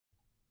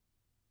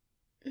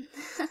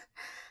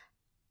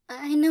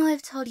I know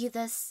I've told you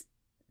this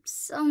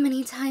so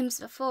many times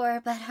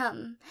before, but,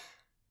 I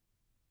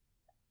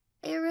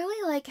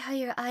really like how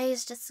your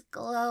eyes just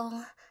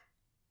glow.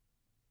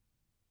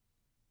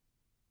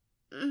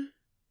 Mm,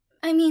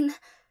 I mean,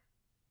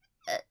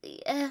 uh,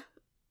 uh,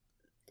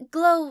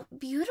 glow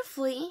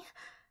beautifully,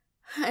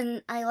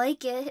 and I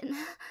like it.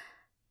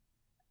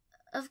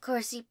 Of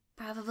course, you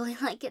probably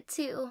like it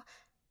too.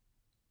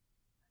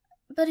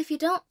 But if you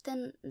don't,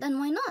 then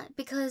why not?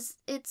 Because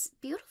it's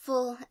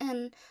beautiful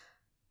and...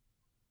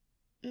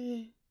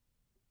 Mm,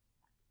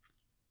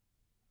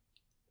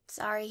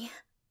 sorry.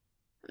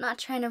 I'm not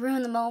trying to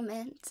ruin the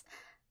moment.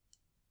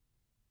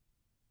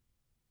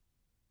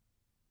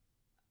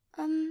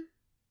 Um,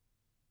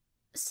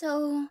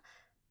 so...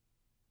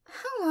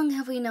 How long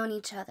have we known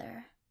each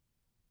other?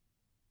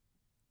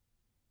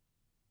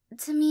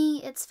 To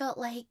me, it's felt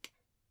like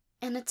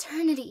an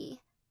eternity.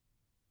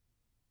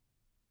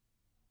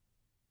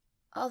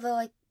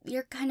 Although,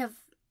 you're kind of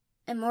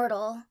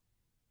immortal,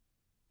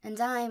 and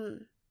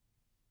I'm...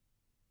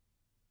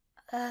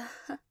 Uh,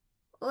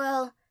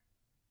 well,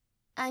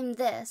 I'm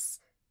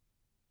this.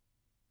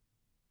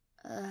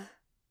 Uh,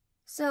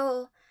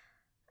 so,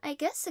 I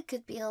guess it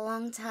could be a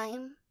long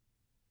time.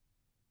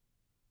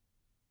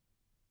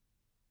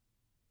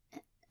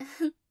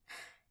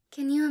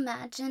 Can you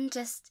imagine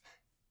just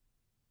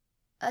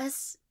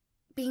us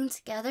being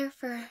together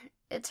for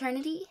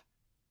eternity?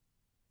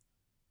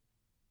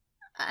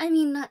 I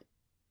mean, not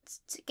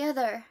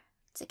together.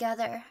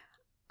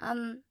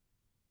 Um,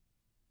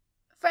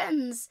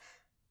 Friends,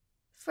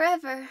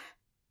 forever.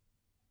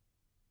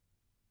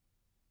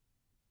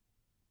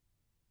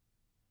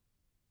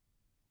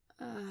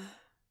 Uh,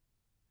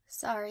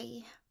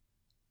 Sorry.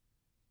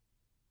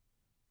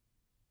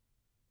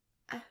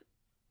 I,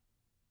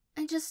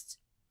 I just...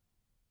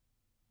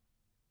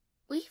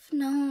 We've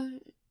known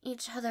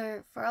each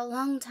other for a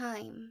long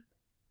time.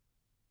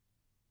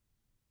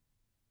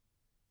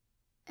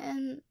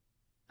 And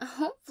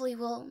hopefully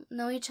we'll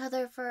know each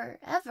other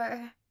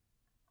forever.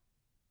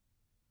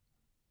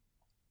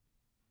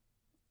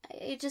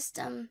 I just,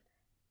 I've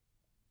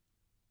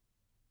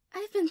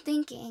been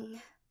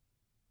thinking.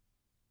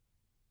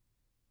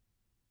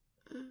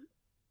 Mm,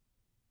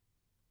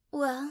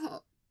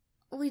 Well,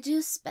 we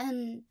do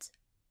spend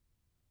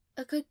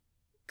a good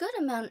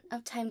amount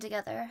of time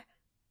together.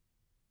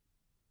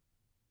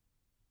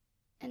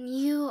 And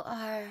you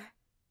are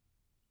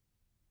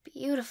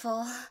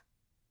beautiful.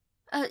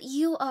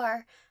 You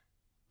are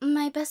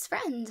my best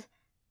friend.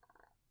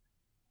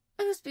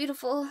 It was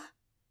beautiful.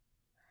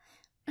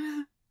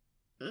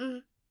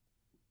 Mm,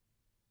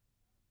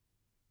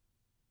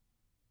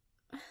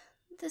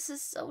 This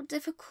is so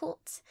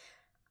difficult.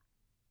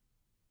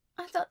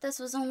 I thought this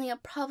was only a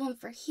problem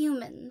for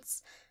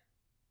humans.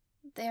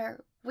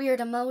 Their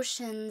weird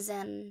emotions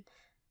and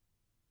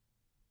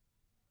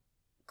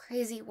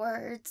crazy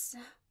words.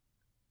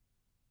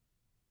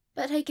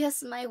 But I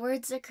guess my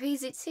words are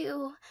crazy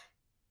too.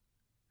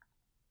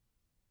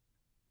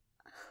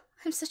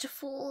 I'm such a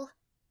fool.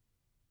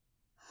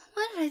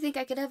 Why did I think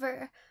I could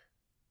ever...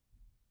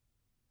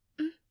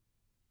 Mm,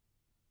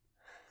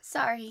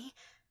 Sorry.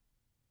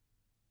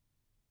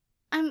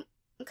 I'm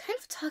kind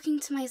of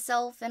talking to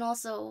myself and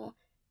also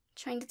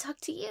trying to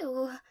talk to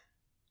you.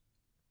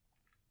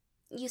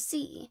 You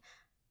see,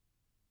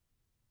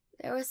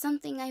 there was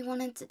something I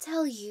wanted to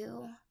tell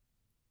you.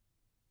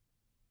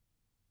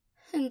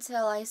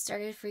 Until I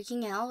started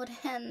freaking out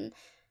and...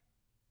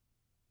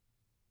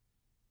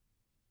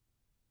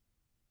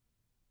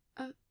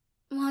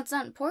 well, it's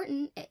not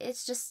important.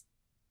 It's just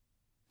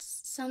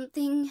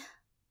something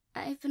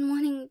I've been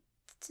wanting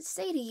to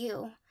say to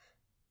you.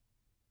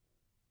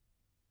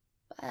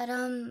 But,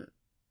 I'm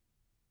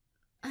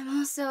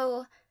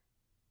also...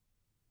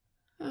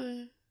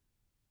 Um,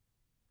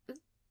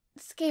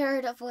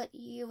 scared of what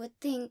you would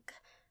think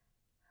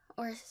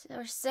or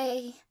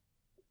say.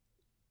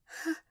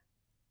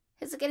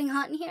 Is it getting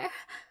hot in here?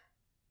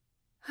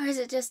 Or is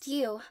it just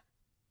you?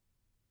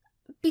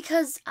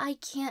 Because I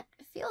can't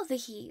feel the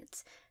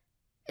heat,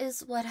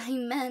 is what I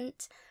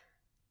meant.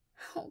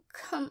 Oh,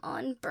 come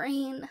on,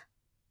 brain.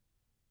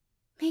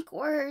 Make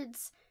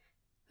words.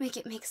 Make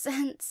it make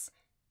sense.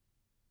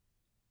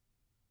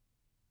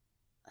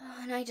 Oh,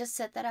 and I just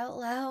said that out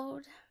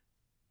loud.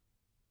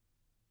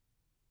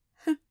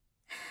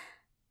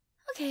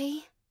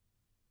 Okay.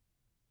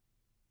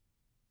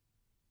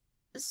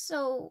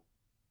 So,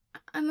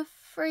 I'm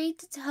afraid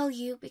to tell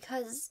you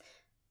because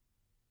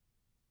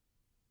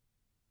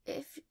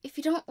if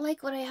you don't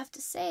like what I have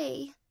to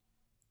say,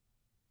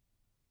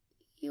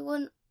 you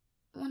wouldn't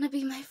want to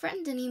be my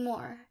friend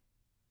anymore.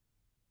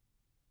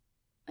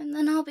 And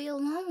then I'll be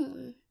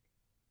alone.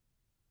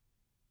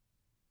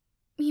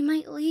 You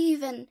might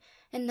leave and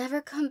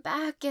never come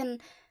back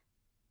and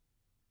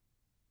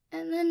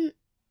then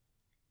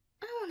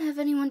I won't have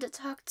anyone to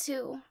talk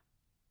to.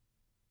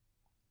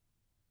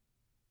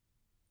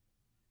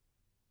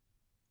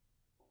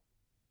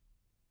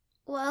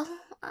 Well,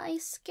 I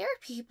scare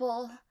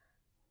people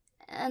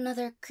and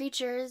other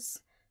creatures.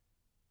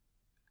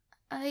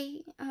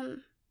 I,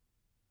 I'm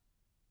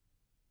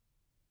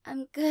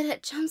good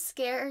at jump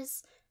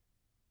scares.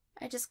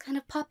 I just kind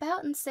of pop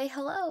out and say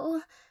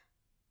hello.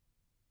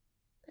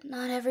 But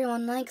not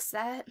everyone likes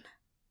that.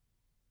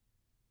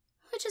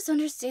 Which is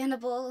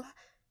understandable.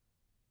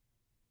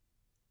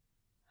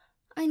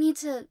 I need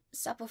to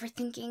stop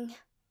overthinking.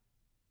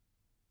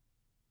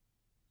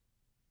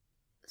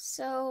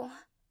 So,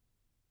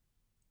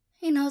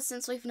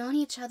 since we've known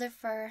each other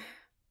for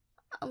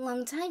a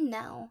long time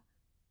now,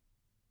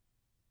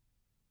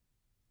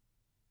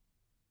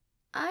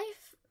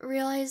 I've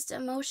realized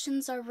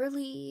emotions are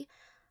really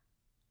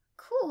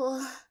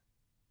cool.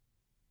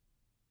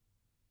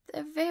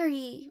 They're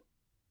very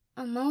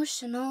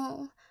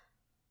emotional,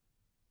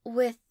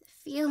 with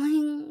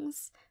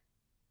feelings.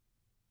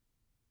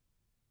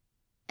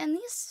 And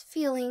these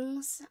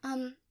feelings,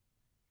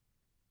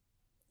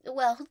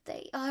 well,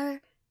 they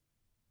are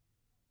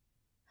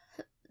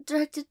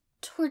directed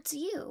towards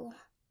you.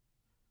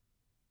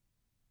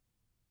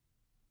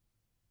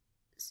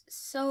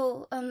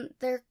 So,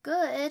 they're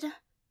good.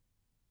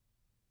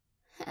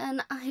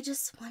 And I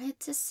just wanted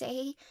to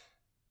say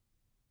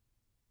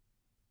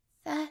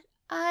that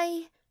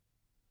I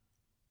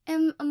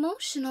am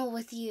emotional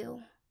with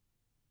you.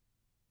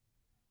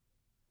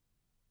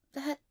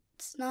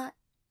 That's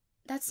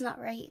not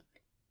right.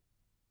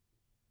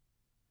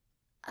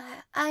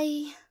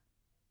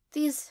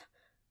 These,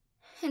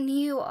 and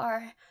you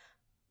are,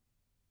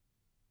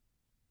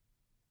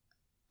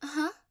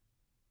 huh?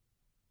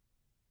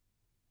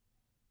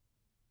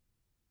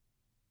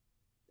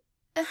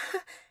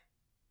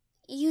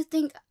 You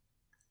think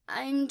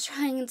I'm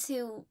trying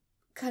to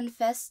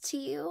confess to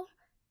you?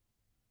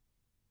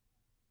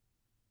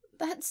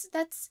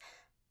 That's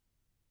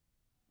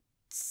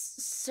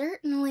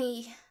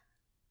certainly,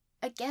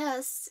 I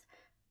guess.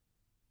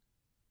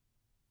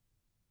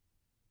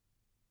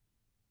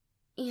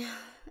 Yeah,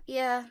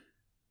 yeah,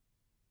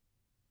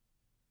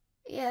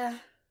 yeah.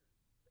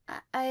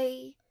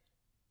 I,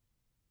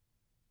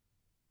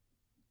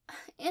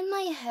 in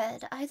my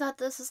head, I thought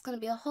this was gonna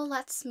be a whole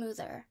lot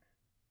smoother.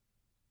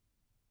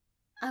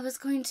 I was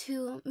going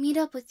to meet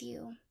up with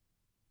you,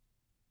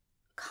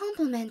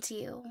 compliment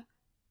you,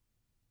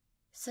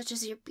 such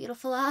as your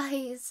beautiful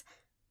eyes,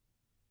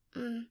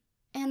 and,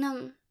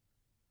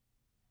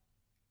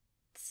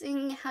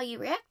 seeing how you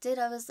reacted,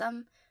 I was,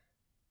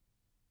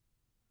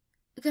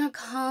 gonna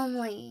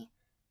calmly,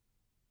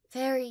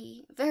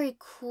 very, very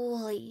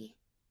coolly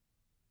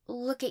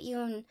look at you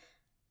and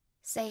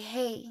say,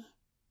 hey,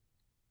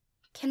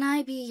 can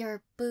I be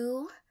your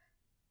boo?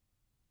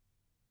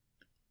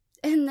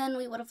 And then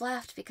we would have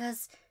laughed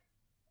because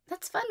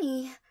that's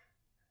funny.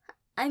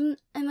 I'm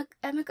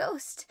a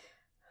ghost.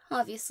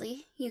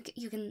 Obviously, you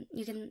can,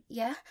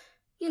 yeah,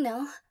 you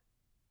know.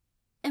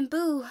 And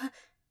boo,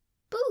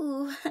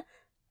 boo.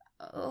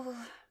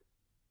 Oh,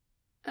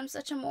 I'm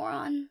such a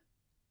moron.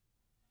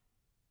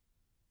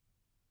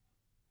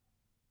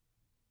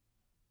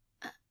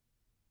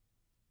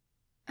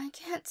 I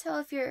can't tell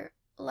if you're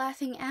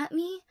laughing at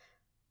me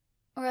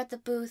or at the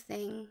boo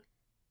thing.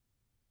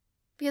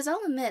 Because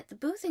I'll admit, the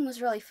boo thing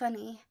was really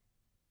funny.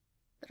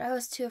 But I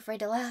was too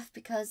afraid to laugh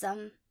because,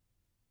 I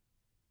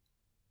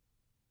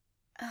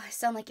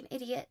sound like an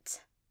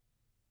idiot.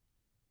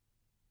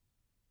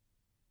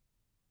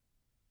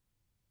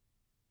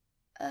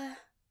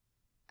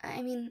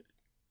 I mean,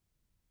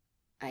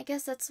 I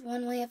guess that's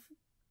one way of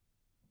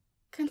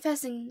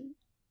confessing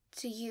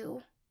to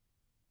you.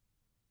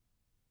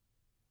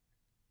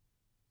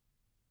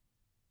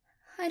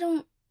 I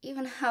don't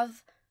even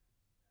have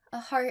a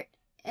heart,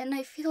 and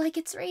I feel like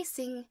it's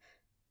racing.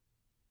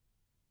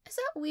 Is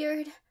that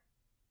weird?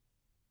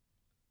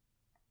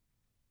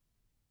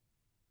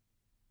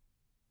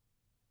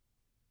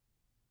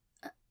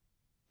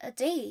 A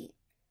date?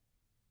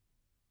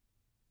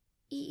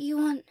 You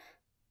want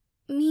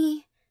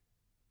me?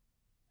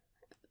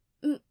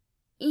 You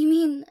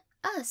mean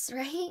us,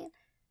 right?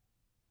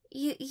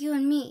 You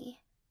and me.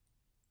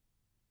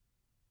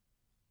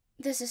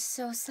 This is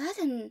so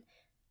sudden,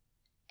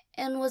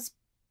 and was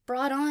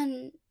brought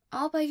on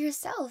all by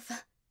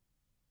yourself.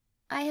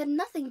 I had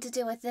nothing to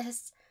do with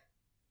this.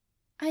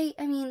 I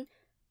mean,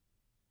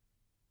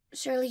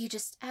 surely you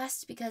just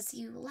asked because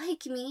you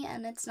like me,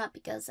 and it's not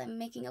because I'm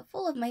making a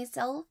fool of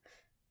myself.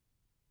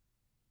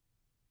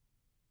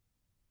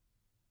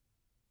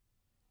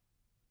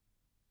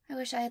 I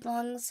wish I had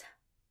lungs.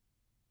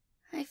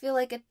 I feel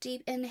like a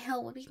deep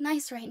inhale would be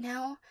nice right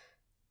now.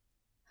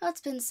 Oh,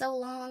 it's been so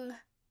long.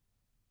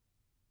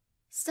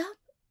 Stop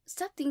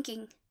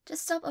thinking.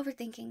 Just stop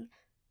overthinking.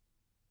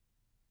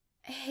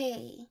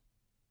 Hey,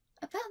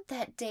 about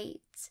that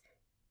date.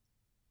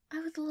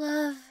 I would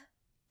love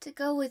to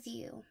go with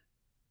you.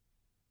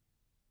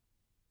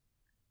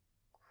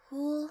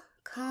 Cool,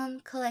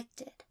 calm,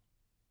 collected.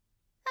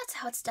 That's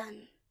how it's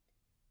done.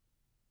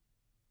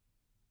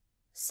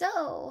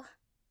 So,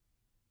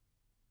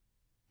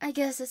 I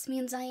guess this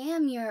means I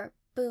am your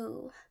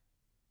boo.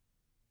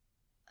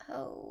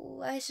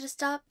 Oh, I should have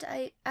stopped.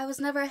 I was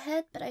never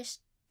ahead, but I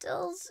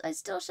still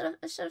should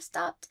have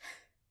stopped.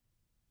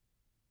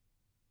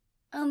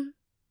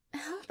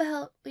 How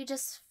about we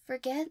just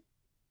forget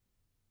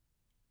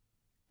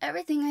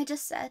everything I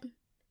just said? And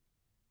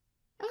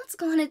let's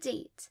go on a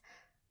date.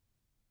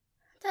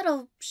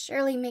 That'll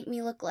surely make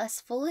me look less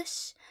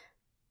foolish.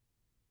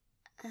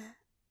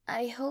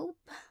 I hope.